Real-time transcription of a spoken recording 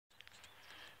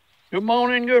Good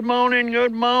morning, good morning,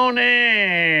 good morning,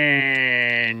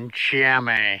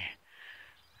 Chummy. Hey,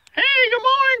 good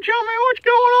morning, Chummy. What's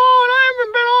going on? I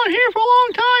haven't been on here for a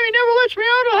long time. He never lets me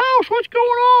out of the house. What's going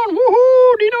on?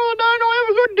 Woohoo! Do you know the dino? Have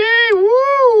a good day.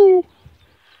 Woo!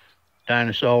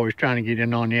 Dinosaur always trying to get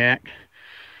in on the act.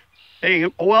 Hey,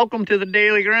 welcome to the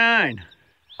Daily Grind.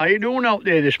 How you doing out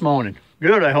there this morning?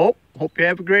 Good, I hope. Hope you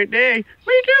have a great day. Me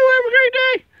too, have a great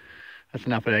day. That's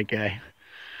enough of that guy.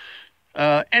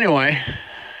 Anyway,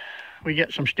 we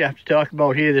got some stuff to talk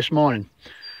about here this morning.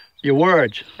 Your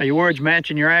words. Are your words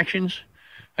matching your actions?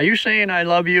 Are you saying I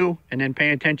love you and then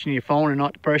paying attention to your phone and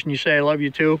not the person you say I love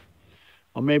you to?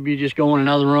 Or maybe you just go in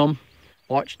another room,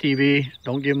 watch TV,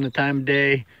 don't give them the time of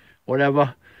day,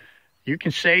 whatever. You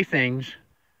can say things,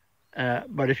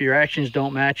 but if your actions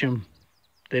don't match them,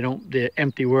 they're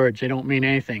empty words. They don't mean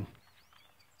anything.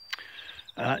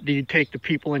 Do you take the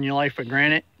people in your life for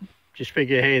granted? Just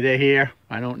figure, hey, they're here.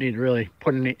 I don't need to really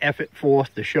put any effort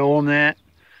forth to show them that.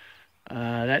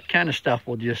 That kind of stuff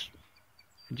will just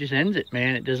ends it,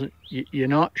 man. It doesn't. You're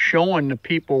not showing the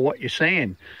people what you're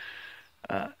saying.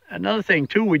 Another thing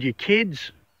too, with your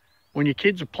kids, when your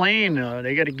kids are playing,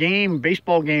 they got a game,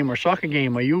 baseball game or soccer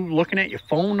game. Are you looking at your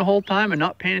phone the whole time and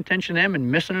not paying attention to them and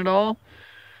missing it all?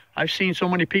 I've seen so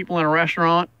many people in a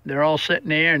restaurant. They're all sitting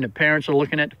there, and the parents are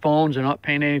looking at the phones and not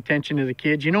paying any attention to the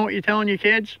kids. You know what you're telling your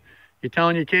kids? You're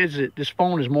telling your kids that this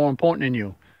phone is more important than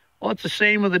you. Well, it's the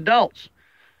same with adults.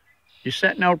 You're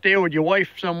sitting out there with your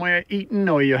wife somewhere eating,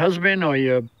 or your husband, or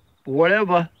your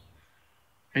whatever,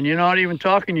 and you're not even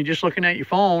talking. You're just looking at your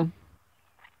phone.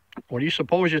 What do you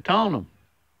suppose you're telling them?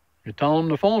 You're telling them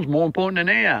the phone's more important than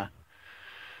they are.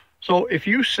 So if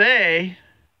you say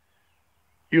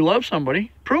you love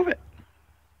somebody, prove it.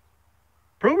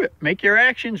 Prove it. Make your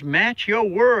actions match your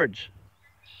words,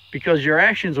 because your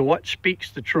actions are what speaks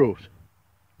the truth,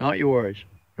 not your words.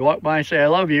 You walk by and say, I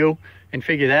love you, and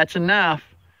figure that's enough,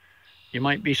 you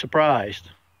might be surprised.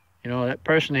 You know, that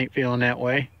person ain't feeling that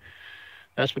way.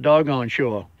 That's for doggone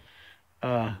sure.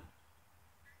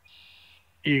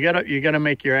 You gotta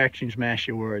make your actions match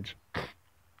your words.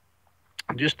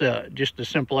 Just a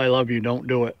simple I love you, don't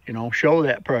do it. You know, show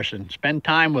that person. Spend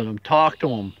time with them. Talk to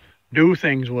them. Do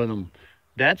things with them.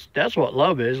 That's what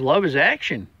love is. Love is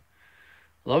action.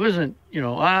 Love isn't,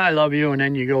 I love you, and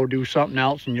then you go do something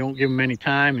else and you don't give them any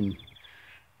time and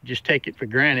just take it for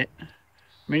granted. I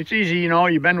mean, it's easy,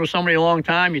 you've been with somebody a long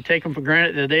time, you take them for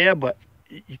granted they're there, but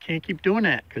you can't keep doing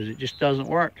that because it just doesn't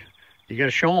work. You got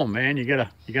to show them, man. You got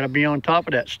to be on top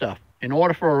of that stuff. In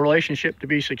order for a relationship to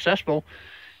be successful,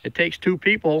 it takes two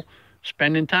people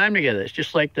spending time together. It's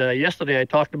just like yesterday I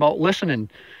talked about listening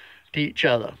to each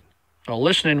other. So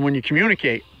listening when you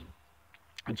communicate.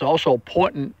 It's also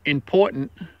important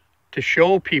to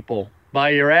show people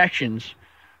by your actions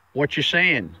what you're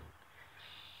saying,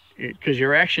 because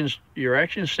your actions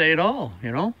say it all.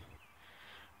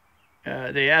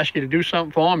 They ask you to do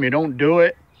something for them, you don't do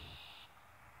it.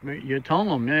 You're telling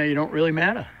them, you don't really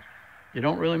matter. You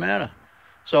don't really matter.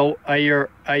 So are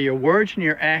your words and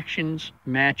your actions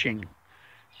matching?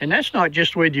 And that's not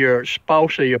just with your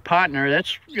spouse or your partner.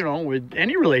 That's with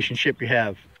any relationship you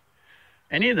have.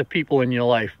 Any of the people in your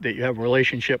life that you have a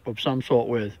relationship of some sort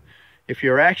with, if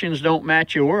your actions don't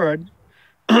match your word,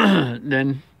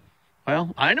 then,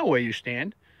 well, I know where you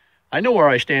stand. I know where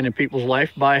I stand in people's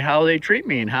life by how they treat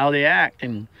me and how they act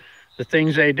and the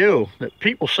things they do. That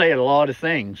people say a lot of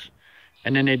things,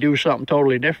 and then they do something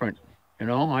totally different.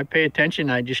 I pay attention.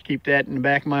 I just keep that in the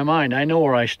back of my mind. I know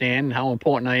where I stand and how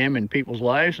important I am in people's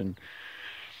lives. And,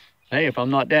 hey, if I'm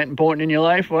not that important in your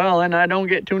life, well, then I don't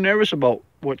get too nervous about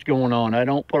what's going on. I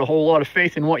don't put a whole lot of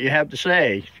faith in what you have to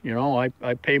say.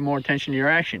 I pay more attention to your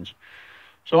actions.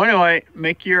 So anyway,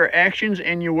 make your actions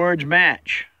and your words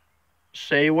match.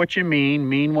 Say what you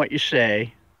mean what you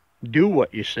say, do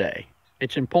what you say.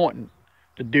 It's important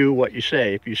to do what you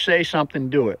say. If you say something,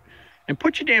 do it. And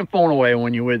put your damn phone away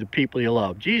when you're with the people you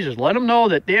love. Jesus, let them know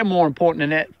that they're more important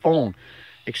than that phone,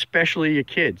 especially your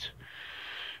kids.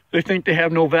 They think they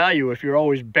have no value if you're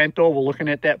always bent over looking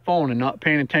at that phone and not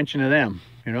paying attention to them.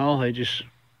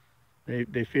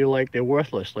 They feel like they're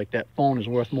worthless, like that phone is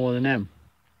worth more than them.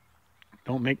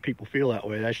 Don't make people feel that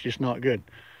way. That's just not good.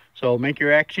 So make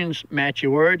your actions match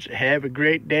your words. Have a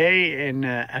great day, and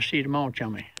I'll see you tomorrow,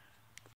 chummy.